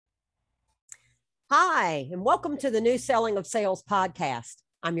Hi, and welcome to the New Selling of Sales podcast.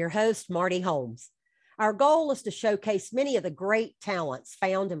 I'm your host, Marty Holmes. Our goal is to showcase many of the great talents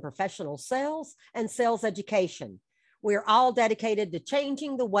found in professional sales and sales education. We're all dedicated to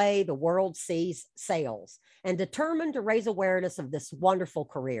changing the way the world sees sales and determined to raise awareness of this wonderful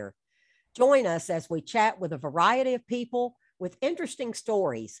career. Join us as we chat with a variety of people with interesting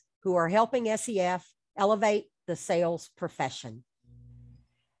stories who are helping SEF elevate the sales profession.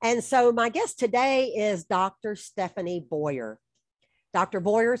 And so my guest today is Dr. Stefanie Boyer. Dr.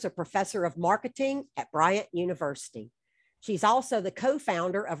 Boyer is a professor of marketing at Bryant University. She's also the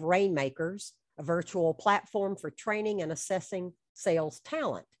co-founder of Rainmakers, a virtual platform for training and assessing sales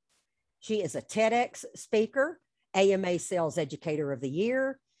talent. She is a TEDx speaker, AMA Sales Educator of the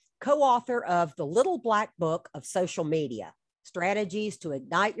Year, co-author of The Little Black Book of Social Media, Strategies to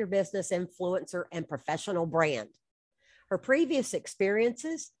Ignite Your Business Influencer and Professional Brand. Her previous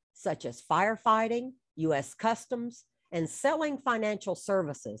experiences, such as firefighting, U.S. Customs, and selling financial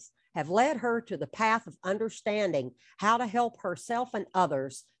services, have led her to the path of understanding how to help herself and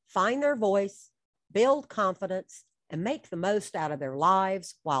others find their voice, build confidence, and make the most out of their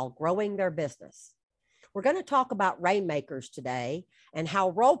lives while growing their business. We're going to talk about Rainmakers today and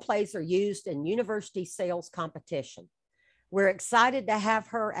how role plays are used in university sales competition. We're excited to have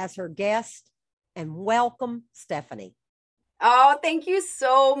her as her guest, and welcome, Stefanie. Oh, thank you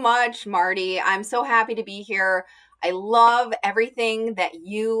so much, Marty. I'm so happy to be here. I love everything that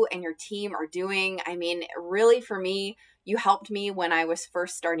you and your team are doing. I mean, really, for me, you helped me when I was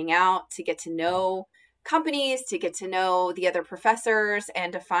first starting out to get to know companies, to get to know the other professors,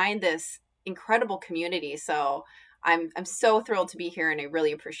 and to find this incredible community. So I'm so thrilled to be here, and I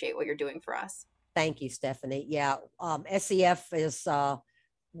really appreciate what you're doing for us. Thank you, Stefanie. Yeah, SEF is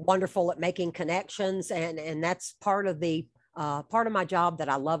wonderful at making connections, and that's part of my job that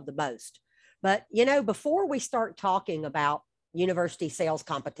I love the most. But, you know, before we start talking about university sales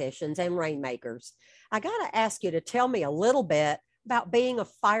competitions and Rainmakers, I got to ask you to tell me a little bit about being a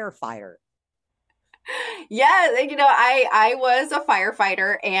firefighter. Yeah, I was a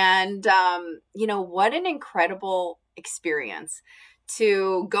firefighter, and what an incredible experience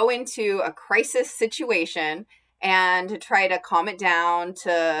to go into a crisis situation and to try to calm it down,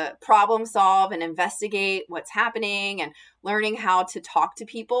 to problem solve and investigate what's happening, and learning how to talk to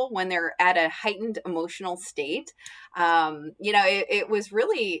people when they're at a heightened emotional state. It was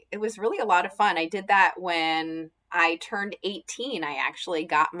really a lot of fun. I did that when I turned 18. I actually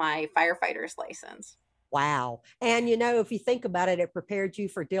got my firefighter's license. Wow. And, you know, if you think about it, it prepared you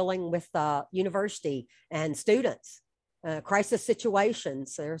for dealing with university and students, crisis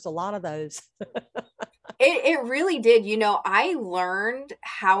situations. There's a lot of those. It really did. I learned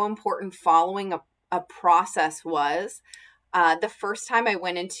how important following a process was. The first time I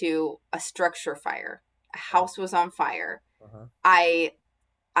went into a structure fire, a house was on fire. Uh-huh. I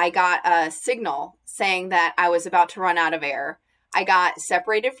got a signal saying that I was about to run out of air. I got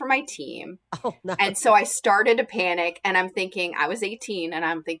separated from my team. Oh, no. And so I started to panic, and I'm thinking, I was 18, and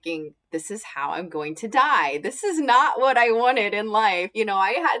I'm thinking, this is how I'm going to die. This is not what I wanted in life.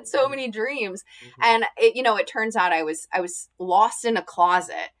 I had so many dreams. Mm-hmm. And it turns out I was lost in a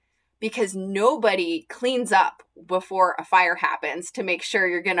closet because nobody cleans up before a fire happens to make sure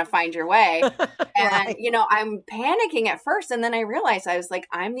you're going to find your way. Right. And, I'm panicking at first. And then I realized I was like,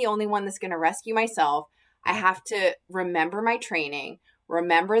 I'm the only one that's going to rescue myself. I have to remember my training,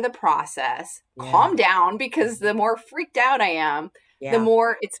 remember the process, calm down, because the more freaked out I am, the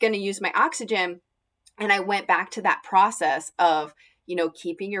more it's going to use my oxygen. And I went back to that process of,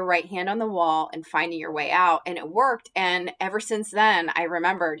 keeping your right hand on the wall and finding your way out. And it worked. And ever since then, I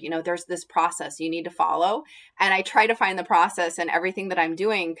remembered, there's this process you need to follow. And I try to find the process in everything that I'm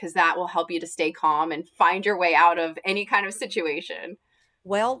doing, because that will help you to stay calm and find your way out of any kind of situation.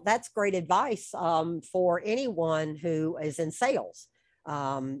 Well, that's great advice for anyone who is in sales,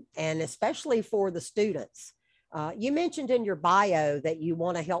 and especially for the students. You mentioned in your bio that you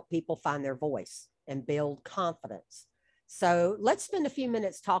want to help people find their voice and build confidence. So let's spend a few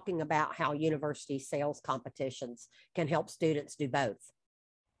minutes talking about how university sales competitions can help students do both.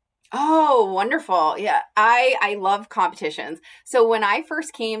 Oh, wonderful. Yeah, I love competitions. So when I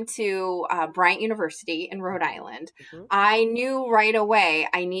first came to Bryant University in Rhode Island, mm-hmm. I knew right away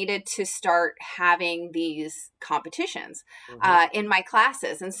I needed to start having these competitions in my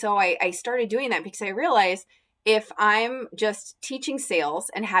classes. And so I started doing that because I realized if I'm just teaching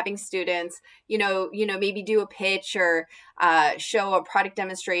sales and having students, maybe do a pitch or show a product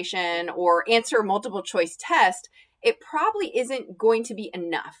demonstration or answer a multiple choice test, it probably isn't going to be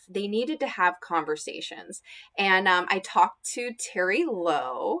enough. They needed to have conversations. And I talked to Terry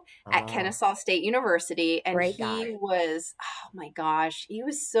Lowe at Kennesaw State University, and Great he guy. was, oh my gosh, he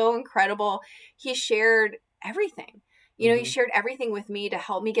was so incredible. He shared everything. He shared everything with me to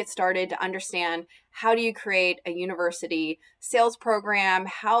help me get started, to understand how do you create a university sales program?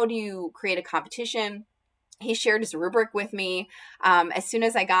 How do you create a competition? He shared his rubric with me. As soon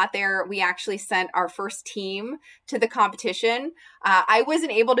as I got there, we actually sent our first team to the competition. I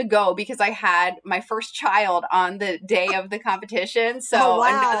wasn't able to go because I had my first child on the day of the competition. Oh, So wow.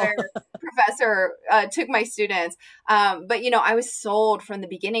 another professor took my students. But, I was sold from the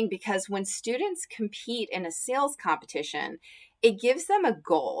beginning, because when students compete in a sales competition, it gives them a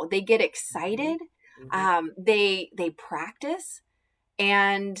goal. They get excited. They practice,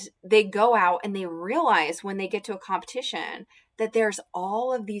 and they go out and they realize when they get to a competition that there's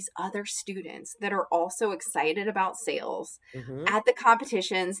all of these other students that are also excited about sales. At the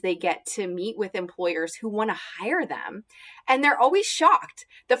competitions, they get to meet with employers who want to hire them. And they're always shocked.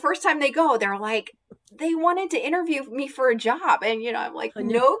 The first time they go, they're like, they wanted to interview me for a job. And, I'm like,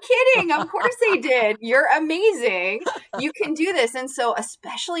 no kidding. Of course they did. You're amazing. You can do this. And so,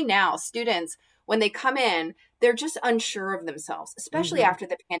 especially now, students, when they come in, they're just unsure of themselves, especially after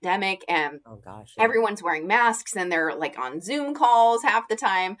the pandemic, and Oh gosh, yeah. everyone's wearing masks and they're like on Zoom calls half the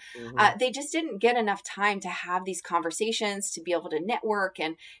time. Mm-hmm. They just didn't get enough time to have these conversations, to be able to network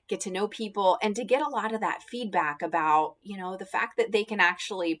and get to know people, and to get a lot of that feedback about, the fact that they can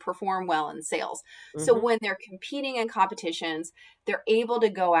actually perform well in sales. So Mm-hmm. when they're competing in competitions, they're able to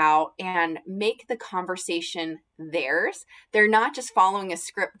go out and make the conversation theirs. They're not just following a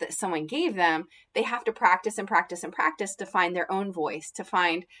script that someone gave them. They have to practice and practice and practice to find their own voice, to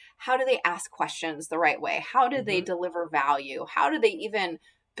find how do they ask questions the right way? How do they Mm-hmm. deliver value? How do they even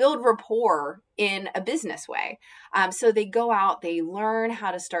build rapport in a business way? So they go out, they learn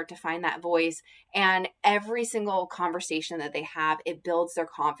how to start to find that voice, and every single conversation that they have, it builds their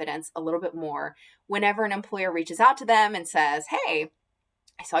confidence a little bit more. Whenever an employer reaches out to them and says, hey,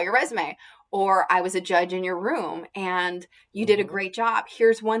 I saw your resume, or I was a judge in your room and you did a great job.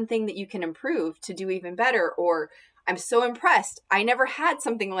 Here's one thing that you can improve to do even better. Or I'm so impressed. I never had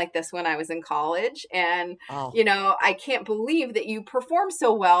something like this when I was in college. And, Oh. I can't believe that you perform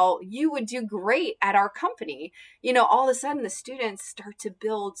so well. You would do great at our company. All of a sudden the students start to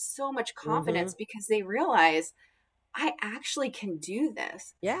build so much Mm-hmm. confidence, because they realize I actually can do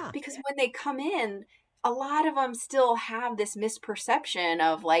this. Yeah. Because when they come in, a lot of them still have this misperception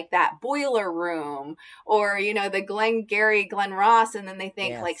of like that boiler room, or, the Glen Ross. And then they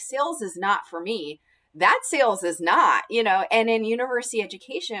think like Yes. sales is not for me. That sales is not, and in university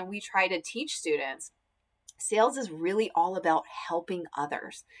education, we try to teach students sales is really all about helping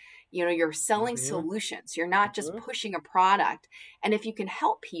others. You're selling Mm-hmm. solutions. You're not just Mm-hmm. pushing a product. And if you can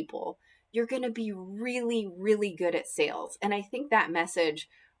help people, you're going to be really, really good at sales. And I think that message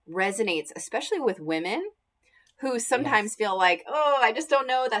resonates, especially with women who sometimes Yes. feel like, oh, I just don't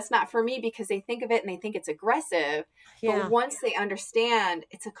know, that's not for me, because they think of it and they think it's aggressive. But Yeah. once they understand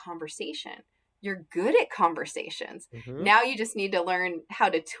it's a conversation, you're good at conversations. Mm-hmm. Now you just need to learn how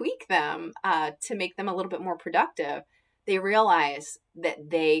to tweak them to make them a little bit more productive. They realize that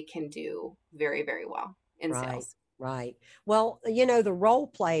they can do very, very well in Right. sales. Right. Well, the role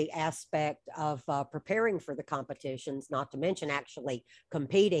play aspect of preparing for the competitions, not to mention actually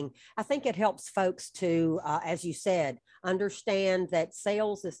competing, I think it helps folks to, as you said, understand that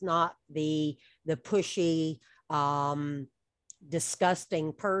sales is not the pushy,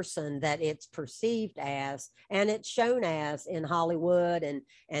 disgusting person that it's perceived as, and it's shown as in Hollywood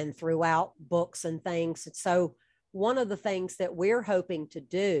and throughout books and things. So one of the things that we're hoping to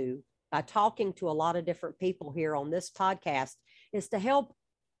do by talking to a lot of different people here on this podcast is to help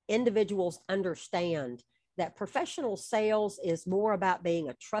individuals understand that professional sales is more about being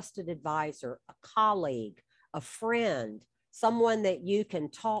a trusted advisor, a colleague, a friend, someone that you can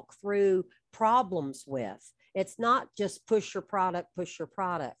talk through problems with. It's not just push your product, push your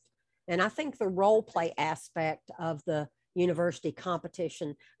product. And I think the role play aspect of the university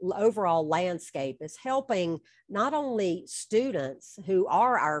competition overall landscape is helping not only students who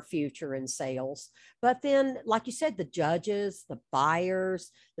are our future in sales, but then, like you said, the judges, the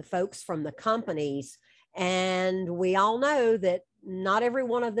buyers, the folks from the companies. And we all know that not every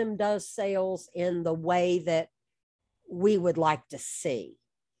one of them does sales in the way that we would like to see,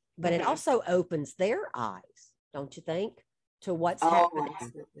 but it also opens their eyes, don't you think, to what's Oh, happening?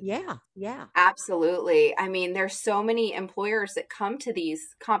 absolutely. Yeah, yeah. Absolutely. I mean, there's so many employers that come to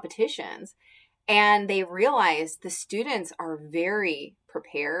these competitions, And they realize the students are very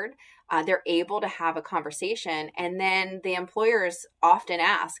prepared. They're able to have a conversation. And then the employers often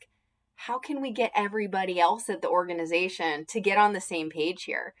ask, how can we get everybody else at the organization to get on the same page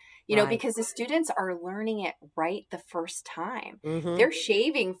here? Right. Because the students are learning it right the first time. Mm-hmm. They're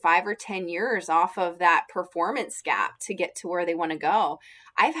shaving 5 or 10 years off of that performance gap to get to where they want to go.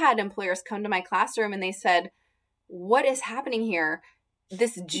 I've had employers come to my classroom and they said, what is happening here?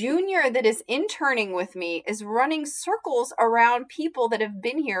 This junior that is interning with me is running circles around people that have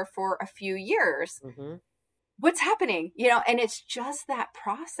been here for a few years. Mm-hmm. What's happening? And it's just that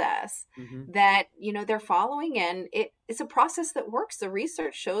process that, they're following, and it's a process that works. The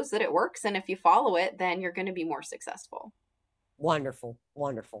research shows that it works. And if you follow it, then you're going to be more successful. Wonderful.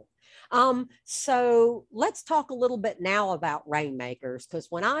 Wonderful. So let's talk a little bit now about rainmakers, because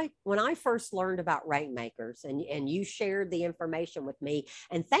when I first learned about rainmakers, and you shared the information with me,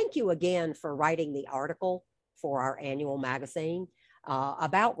 and thank you again for writing the article for our annual magazine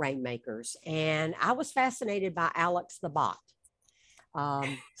about rainmakers, and I was fascinated by Alex the bot.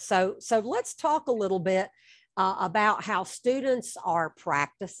 So let's talk a little bit about how students are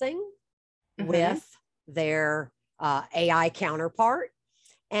practicing with their AI counterpart,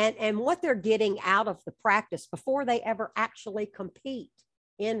 and what they're getting out of the practice before they ever actually compete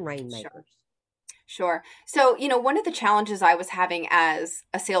in rainmakers. Sure. So, one of the challenges I was having as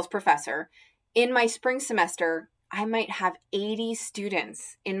a sales professor in my spring semester, I might have 80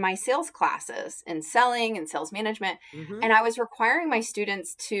 students in my sales classes in selling and sales management. And I was requiring my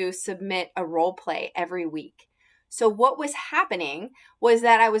students to submit a role play every week. So what was happening was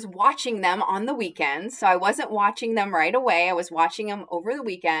that I was watching them on the weekends. So I wasn't watching them right away. I was watching them over the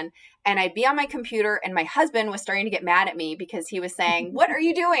weekend, and I'd be on my computer, and my husband was starting to get mad at me because he was saying, what are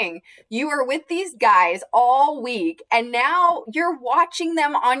you doing? You were with these guys all week, and now you're watching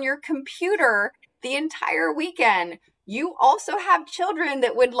them on your computer the entire weekend. You also have children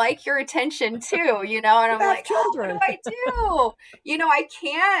that would like your attention too, and I'm like, children. what do I do? I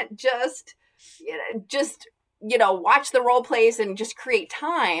can't just watch the role plays and just create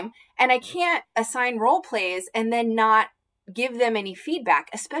time. And I can't assign role plays and then not give them any feedback,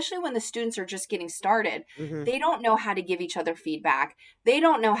 especially when the students are just getting started. They don't know how to give each other feedback. They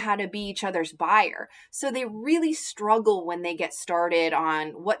don't know how to be each other's buyer. So they really struggle when they get started on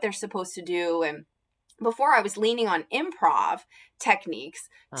what they're supposed to do. And before, I was leaning on improv techniques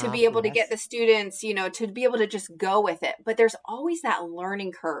to be able to get the students, to be able to just go with it. But there's always that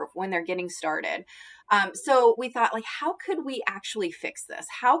learning curve when they're getting started. So we thought, how could we actually fix this?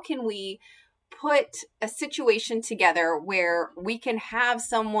 How can we put a situation together where we can have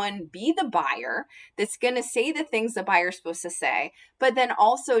someone be the buyer that's going to say the things the buyer's supposed to say, but then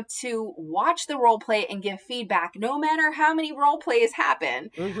also to watch the role play and give feedback no matter how many role plays happen.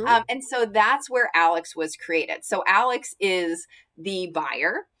 And so that's where Alex was created. So Alex is the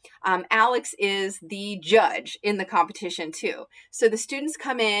buyer. Alex is the judge in the competition too. So the students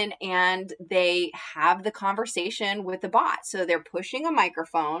come in and they have the conversation with the bot. So they're pushing a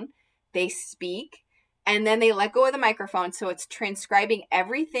microphone, they speak, and then they let go of the microphone. So it's transcribing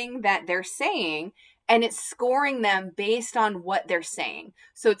everything that they're saying, and it's scoring them based on what they're saying.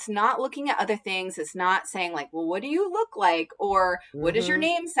 So it's not looking at other things. It's not saying well, what do you look like? Or what does your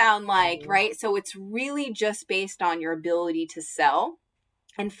name sound like? Right? So it's really just based on your ability to sell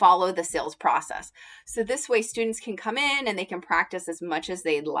and follow the sales process. So this way students can come in and they can practice as much as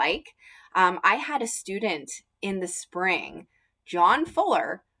they'd like. I had a student in the spring, John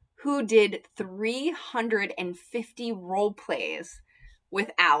Fuller, who did 350 role plays with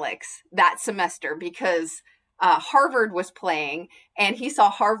Alex that semester because Harvard was playing, and he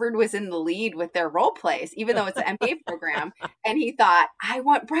saw Harvard was in the lead with their role plays, even though it's an MBA program. And he thought, I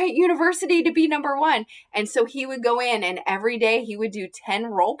want Bryant University to be number one. And so he would go in, and every day he would do 10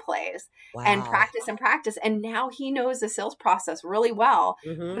 role plays and practice and practice. And now he knows the sales process really well.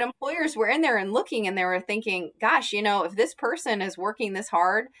 But employers were in there and looking, and they were thinking, gosh, if this person is working this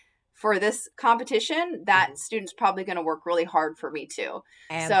hard for this competition, that student's probably going to work really hard for me too.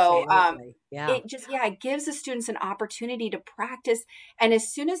 Absolutely. So it gives the students an opportunity to practice. And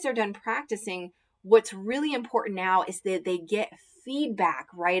as soon as they're done practicing, what's really important now is that they get feedback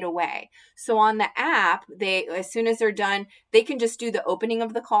right away. So on the app, as soon as they're done, they can just do the opening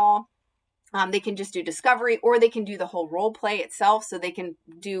of the call. They can just do discovery, or they can do the whole role play itself. So they can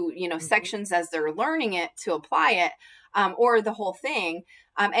do, sections as they're learning it to apply it, or the whole thing.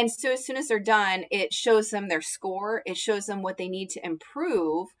 And so as soon as they're done, it shows them their score. It shows them what they need to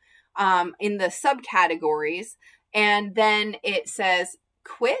improve in the subcategories. And then it says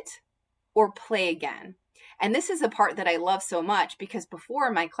quit or play again. And this is the part that I love so much, because before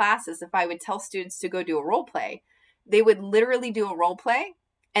in my classes, if I would tell students to go do a role play, they would literally do a role play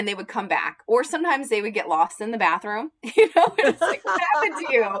and they would come back. Or sometimes they would get lost in the bathroom. It's like, what happened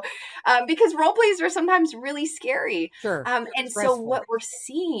to you? Because role plays are sometimes really scary. Sure. And so Stressful. what we're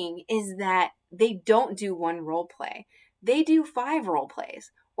seeing is that they don't do one role play. They do 5 role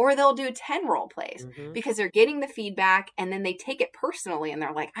plays, or they'll do 10 role plays, because they're getting the feedback and then they take it personally and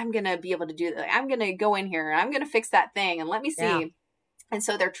they're like, I'm going to be able to do that. I'm going to go in here and I'm going to fix that thing and let me see. Yeah. And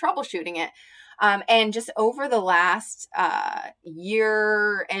so they're troubleshooting it. And just over the last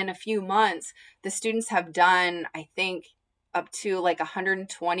year and a few months, the students have done, I think, up to like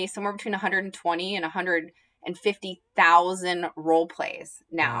 120, somewhere between 120 and 150,000 role plays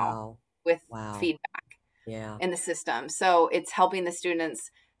now with feedback in the system. So it's helping the students.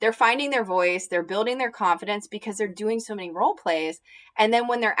 They're finding their voice, they're building their confidence because they're doing so many role plays. And then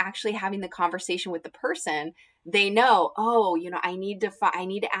when they're actually having the conversation with the person, they know, oh, I need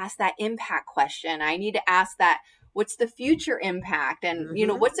to ask that impact question. I need to ask that, what's the future impact? And,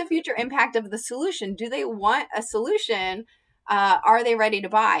 what's the future impact of the solution? Do they want a solution? Are they ready to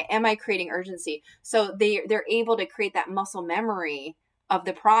buy? Am I creating urgency? So they're able to create that muscle memory of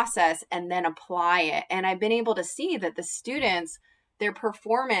the process and then apply it. And I've been able to see that the students, their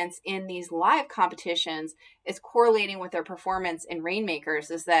performance in these live competitions is correlating with their performance in Rainmakers.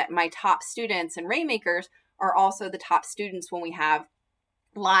 Is that my top students in Rainmakers are also the top students when we have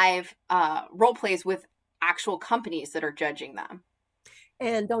live role plays with actual companies that are judging them.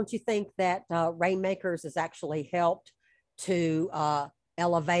 And don't you think that Rainmakers has actually helped to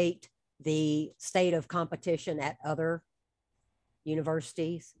elevate the state of competition at other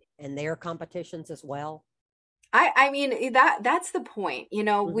universities and their competitions as well? I mean, that's the point.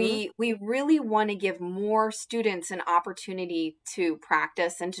 We really want to give more students an opportunity to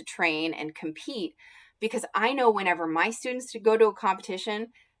practice and to train and compete, because I know whenever my students go to a competition,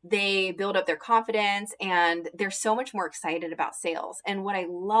 they build up their confidence and they're so much more excited about sales. And what I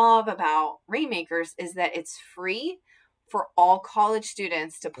love about Rainmakers is that it's free for all college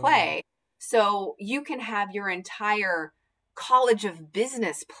students to play. So you can have your entire College of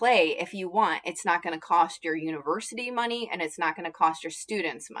Business play if you want. It's not going to cost your university money, and it's not going to cost your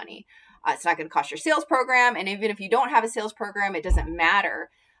students money. It's not going to cost your sales program. And even if you don't have a sales program, it doesn't matter.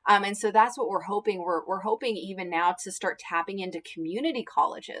 And so that's what we're hoping. We're hoping even now to start tapping into community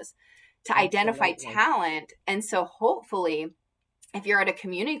colleges to identify talent. And so hopefully, if you're at a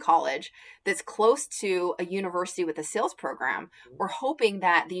community college that's close to a university with a sales program, we're hoping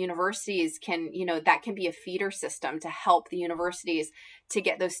that the universities can, that can be a feeder system to help the universities to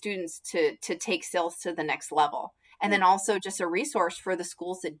get those students to take sales to the next level. And then also just a resource for the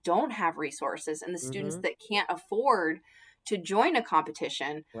schools that don't have resources and the students that can't afford to join a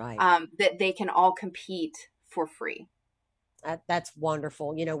competition, that they can all compete for free. That's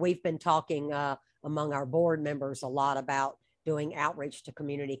wonderful. We've been talking among our board members a lot about doing outreach to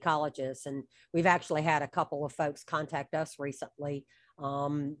community colleges. And we've actually had a couple of folks contact us recently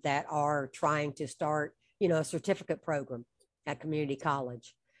that are trying to start, a certificate program at community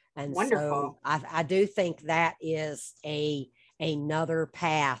college. And wonderful. So I do think that is another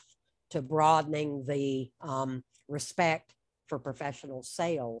path to broadening the respect for professional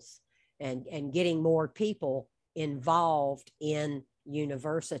sales and getting more people involved in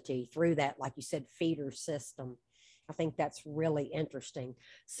university through that, like you said, feeder system. I think that's really interesting.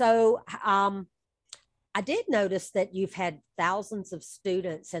 So I did notice that you've had thousands of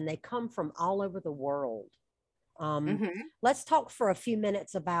students and they come from all over the world. Let's talk for a few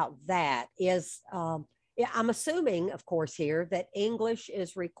minutes about that. I'm assuming, of course, here that English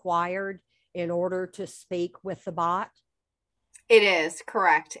is required in order to speak with the bot. It is,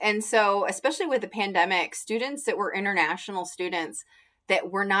 correct. And so, especially with the pandemic, students that were international students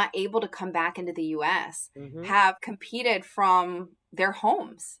that were not able to come back into the US have competed from their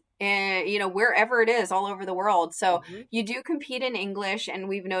homes and, wherever it is all over the world. So you do compete in English, and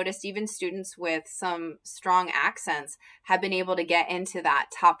we've noticed even students with some strong accents have been able to get into that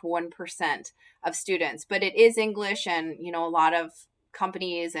top 1% of students. But it is English, and, a lot of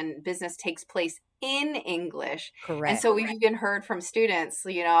companies and business takes place in English. Correct. And so we've even heard from students,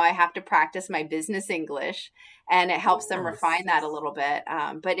 I have to practice my business English, and it helps them refine that a little bit.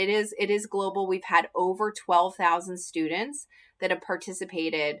 But it is global. We've had over 12,000 students that have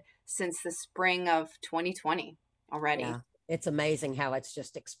participated since the spring of 2020 already. Yeah, it's amazing how it's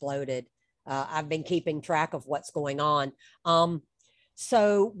just exploded. I've been keeping track of what's going on.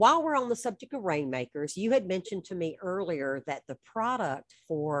 So while we're on the subject of Rainmakers, you had mentioned to me earlier that the product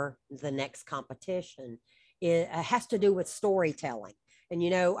for the next competition has to do with storytelling. And,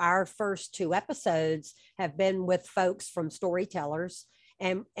 our first 2 episodes have been with folks from storytellers.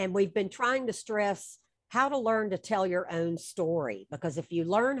 And we've been trying to stress how to learn to tell your own story, because if you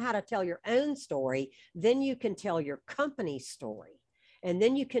learn how to tell your own story, then you can tell your company's story. And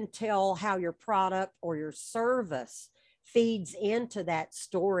then you can tell how your product or your service feeds into that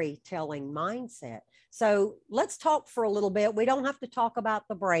storytelling mindset. So let's talk for a little bit. We don't have to talk about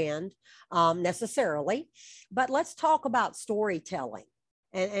the brand necessarily, but let's talk about storytelling.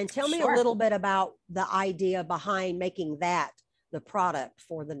 And tell me a little bit about the idea behind making that the product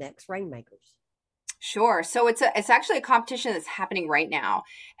for the next Rainmakers. Sure. So it's actually a competition that's happening right now.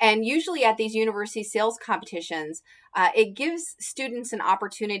 And usually at these university sales competitions, it gives students an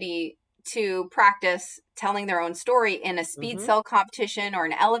opportunity to practice telling their own story in a speed sell competition or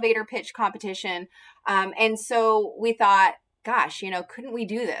an elevator pitch competition. And so we thought, gosh, couldn't we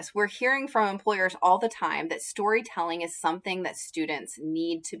do this? We're hearing from employers all the time that storytelling is something that students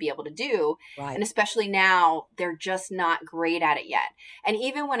need to be able to do. Right. And especially now, they're just not great at it yet. And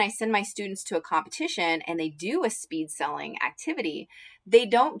even when I send my students to a competition and they do a speed selling activity, they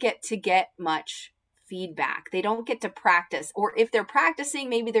don't get much feedback. They don't get to practice, or if they're practicing,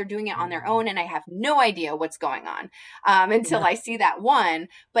 maybe they're doing it on their own and I have no idea what's going on until I see that one.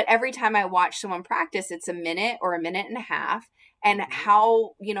 But every time I watch someone practice, it's a minute or a minute and a half. And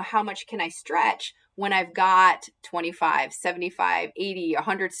how much can I stretch when I've got 25, 75, 80,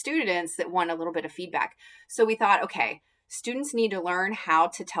 100 students that want a little bit of feedback? So we thought, okay, students need to learn how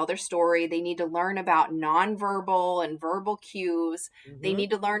to tell their story. They need to learn about nonverbal and verbal cues. They need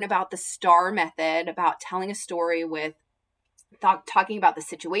to learn about the STAR method, about telling a story with talking about the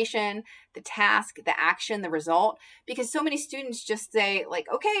situation, the task, the action, the result, because so many students just say like,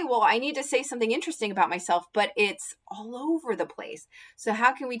 okay, well, I need to say something interesting about myself, but it's all over the place. So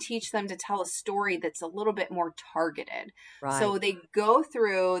how can we teach them to tell a story that's a little bit more targeted? Right. So they go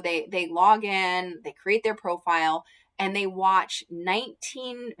through, they log in, they create their profile, and they watch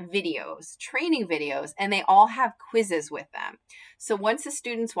 19 videos, training videos, and they all have quizzes with them. So once the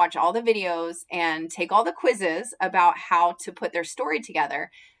students watch all the videos and take all the quizzes about how to put their story together,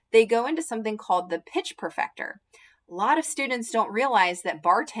 they go into something called the pitch perfector. A lot of students don't realize that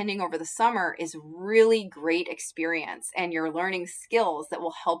bartending over the summer is really great experience and you're learning skills that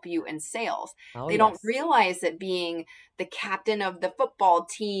will help you in sales. They don't realize that being the captain of the football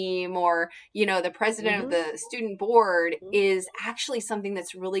team or, the president of the student board is actually something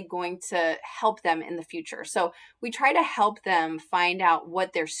that's really going to help them in the future. So we try to help them find out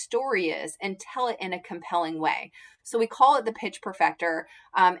what their story is and tell it in a compelling way. So we call it the pitch perfector,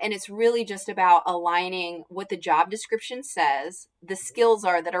 and it's really just about aligning what the job description says, the skills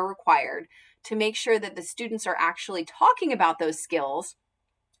are that are required, to make sure that the students are actually talking about those skills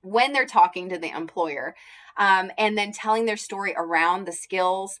when they're talking to the employer, and then telling their story around the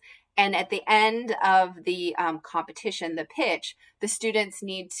skills. And at the end of the competition, the pitch, the students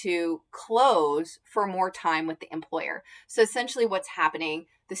need to close for more time with the employer. So essentially what's happening,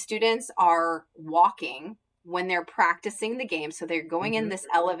 the students are walking when they're practicing the game. So they're going in this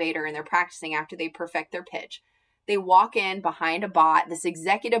elevator and they're practicing after they perfect their pitch. They walk in behind a bot. This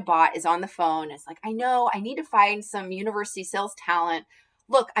executive bot is on the phone. It's like, I know, I need to find some university sales talent.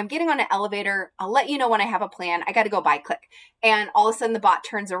 Look, I'm getting on an elevator. I'll let you know when I have a plan. I got to go by, click. And all of a sudden the bot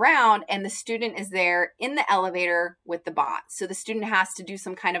turns around and the student is there in the elevator with the bot. So the student has to do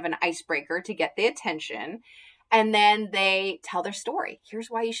some kind of an icebreaker to get the attention. And then they tell their story. Here's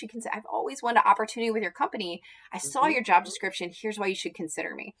why you should consider. I've always wanted an opportunity with your company. I saw your job description. Here's why you should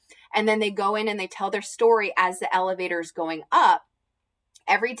consider me. And then they go in and they tell their story as the elevator is going up.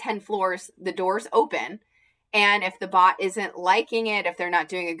 Every 10 floors, the doors open. And if the bot isn't liking it, if they're not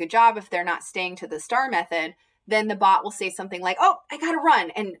doing a good job, if they're not staying to the STAR method, then the bot will say something like, oh, I got to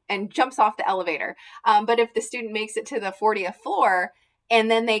run, and jumps off the elevator. But if the student makes it to the 40th floor, and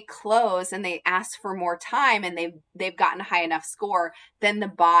then they close and they ask for more time and they've gotten a high enough score, then the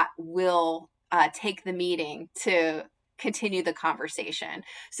bot will take the meeting to continue the conversation.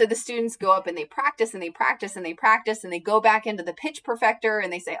 So the students go up and they practice and they practice and they practice and they go back into the pitch perfector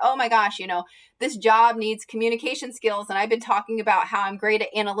and they say, oh my gosh, this job needs communication skills. And I've been talking about how I'm great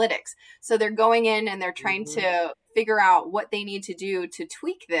at analytics. So they're going in and they're trying to figure out what they need to do to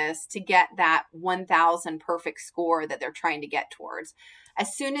tweak this to get that 1,000 perfect score that they're trying to get towards.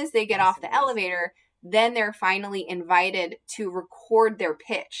 As soon as they get off the elevator, then they're finally invited to record their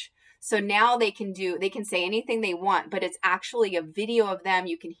pitch. So now they can say anything they want, but it's actually a video of them.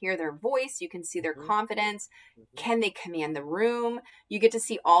 You can hear their voice. You can see their confidence. Can they command the room? You get to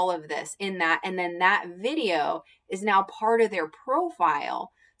see all of this in that. And then that video is now part of their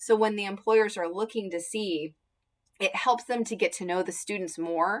profile. So when the employers are looking to see it helps them to get to know the students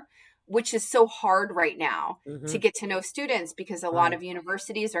more, which is so hard right now to get to know students because a lot of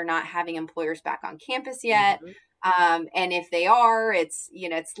universities are not having employers back on campus yet. And if they are, it's,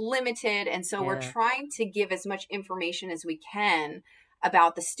 it's limited. And so we're trying to give as much information as we can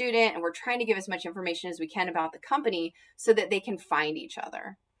about the student, and we're trying to give as much information as we can about the company so that they can find each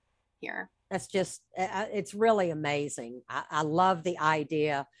other here. That's just, it's really amazing. I love the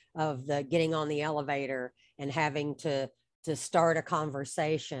idea of the getting on the elevator and having to start a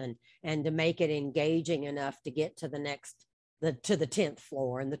conversation and to make it engaging enough to get to the next, to the 10th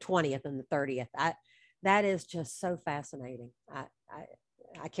floor and the 20th and the 30th. That is just so fascinating.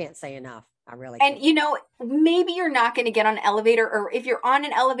 I can't say enough. I really can't. And maybe you're not going to get on an elevator, or if you're on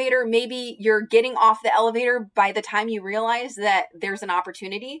an elevator, maybe you're getting off the elevator by the time you realize that there's an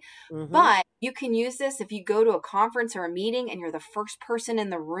opportunity. But you can use this if you go to a conference or a meeting and you're the first person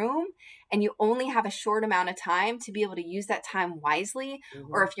in the room and you only have a short amount of time to be able to use that time wisely.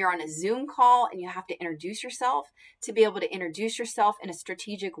 Or if you're on a Zoom call and you have to introduce yourself, to be able to introduce yourself in a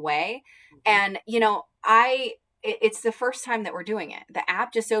strategic way. And, it's the first time that we're doing it. The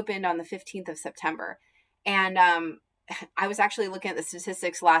app just opened on the 15th of September. And I was actually looking at the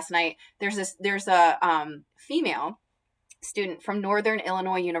statistics last night. There's a female student from Northern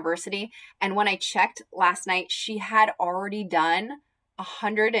Illinois University. And when I checked last night, she had already done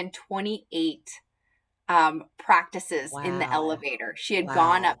 128 practices in the elevator. She had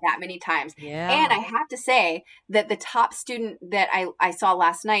gone up that many times. And I have to say that the top student that I saw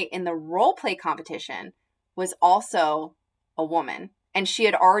last night in the role play competition was also a woman, and she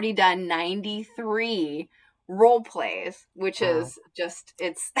had already done 93 role plays, which is just,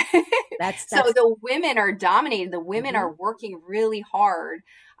 it's that's so the women are dominating. The women are working really hard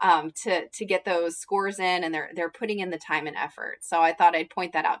to get those scores in, and they're putting in the time and effort. So I thought I'd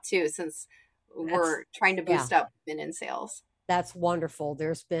point that out too, since we're trying to boost up women in sales. That's wonderful.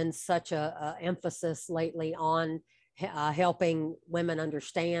 There's been such a emphasis lately on helping women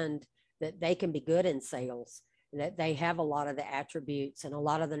understand that they can be good in sales, that they have a lot of the attributes and a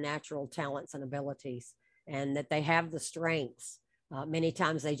lot of the natural talents and abilities, and that they have the strengths. Many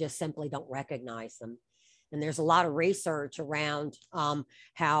times they just simply don't recognize them. And there's a lot of research around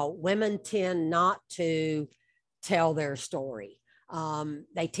how women tend not to tell their story.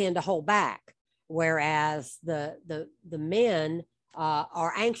 They tend to hold back, whereas the men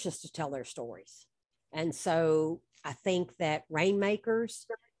are anxious to tell their stories. And so I think that Rainmakers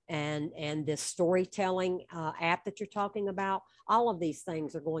and this storytelling app that you're talking about, all of these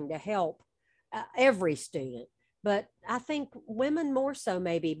things are going to help every student. But I think women more so,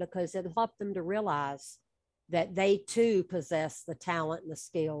 maybe because it'll help them to realize that they too possess the talent and the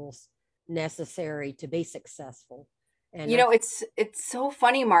skills necessary to be successful. And it's so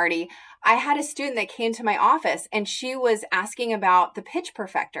funny, Marty. I had a student that came to my office and she was asking about the pitch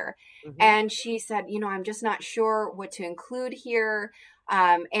perfector. And she said, I'm just not sure what to include here.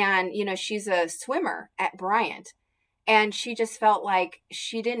 And, she's a swimmer at Bryant, and she just felt like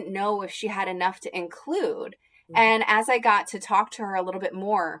she didn't know if she had enough to include. And as I got to talk to her a little bit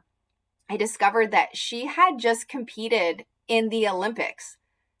more, I discovered that she had just competed in the Olympics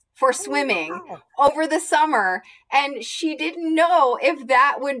for swimming over the summer. And she didn't know if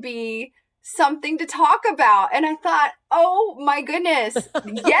that would be something to talk about. And I thought, oh my goodness,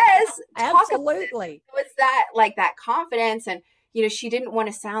 yes, absolutely. What's that, like that confidence? And she didn't want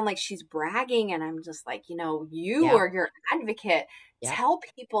to sound like she's bragging. And I'm just like, you are your advocate. Tell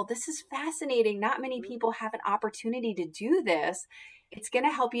people this is fascinating. Not many people have an opportunity to do this. It's going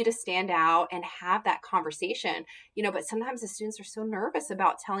to help you to stand out and have that conversation, but sometimes the students are so nervous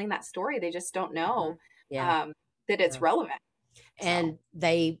about telling that story. They just don't know that it's relevant. And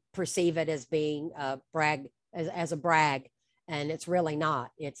they perceive it as being a brag, as a brag. And it's really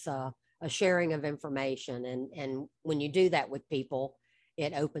not. It's a sharing of information. And when you do that with people,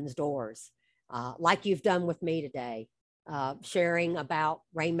 it opens doors, like you've done with me today, sharing about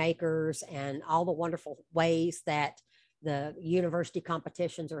Rainmakers and all the wonderful ways that the university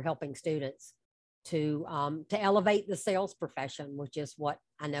competitions are helping students to elevate the sales profession, which is what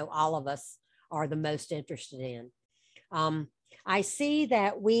I know all of us are the most interested in. I see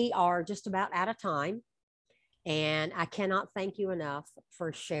that we are just about out of time, and I cannot thank you enough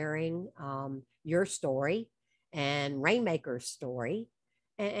for sharing your story and Rainmaker's story,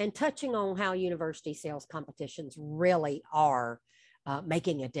 and touching on how university sales competitions really are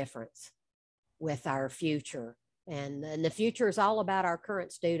making a difference with our future. And the future is all about our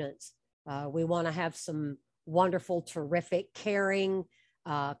current students. We want to have some wonderful, terrific, caring,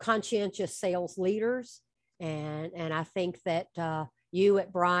 conscientious sales leaders. And I think that you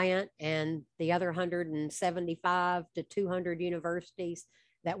at Bryant and the other 175 to 200 universities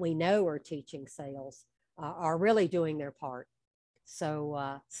that we know are teaching sales are really doing their part.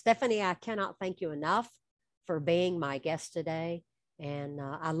 So, Stefanie, I cannot thank you enough for being my guest today. And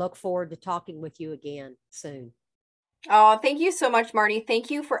I look forward to talking with you again soon. Oh, thank you so much, Marty.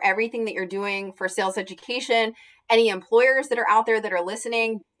 Thank you for everything that you're doing for sales education. Any employers that are out there that are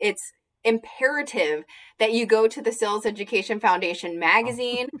listening, it's imperative that you go to the Sales Education Foundation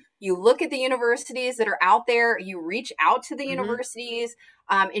magazine. You look at the universities that are out there, you reach out to the universities,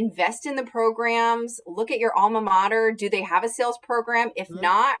 invest in the programs, look at your alma mater. Do they have a sales program? If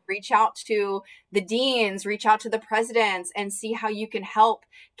not, reach out to the deans, reach out to the presidents and see how you can help.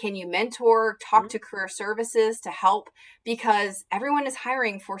 Can you mentor, talk to career services to help? Because everyone is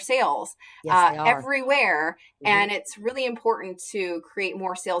hiring for sales everywhere. And it's really important to create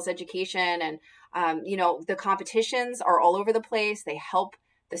more sales education. And, the competitions are all over the place. They help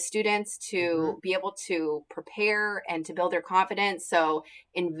the students to be able to prepare and to build their confidence. So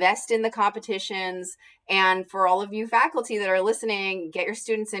invest in the competitions. And for all of you faculty that are listening, get your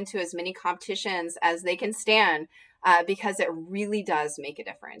students into as many competitions as they can stand. Because it really does make a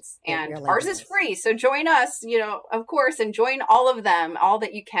difference. And really ours is free. So join us, of course, and join all of them, all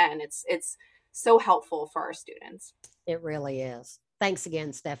that you can. It's so helpful for our students. It really is. Thanks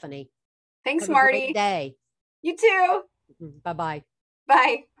again, Stefanie. Thanks, Have Marty. A great day. You too. Bye-bye.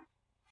 Bye.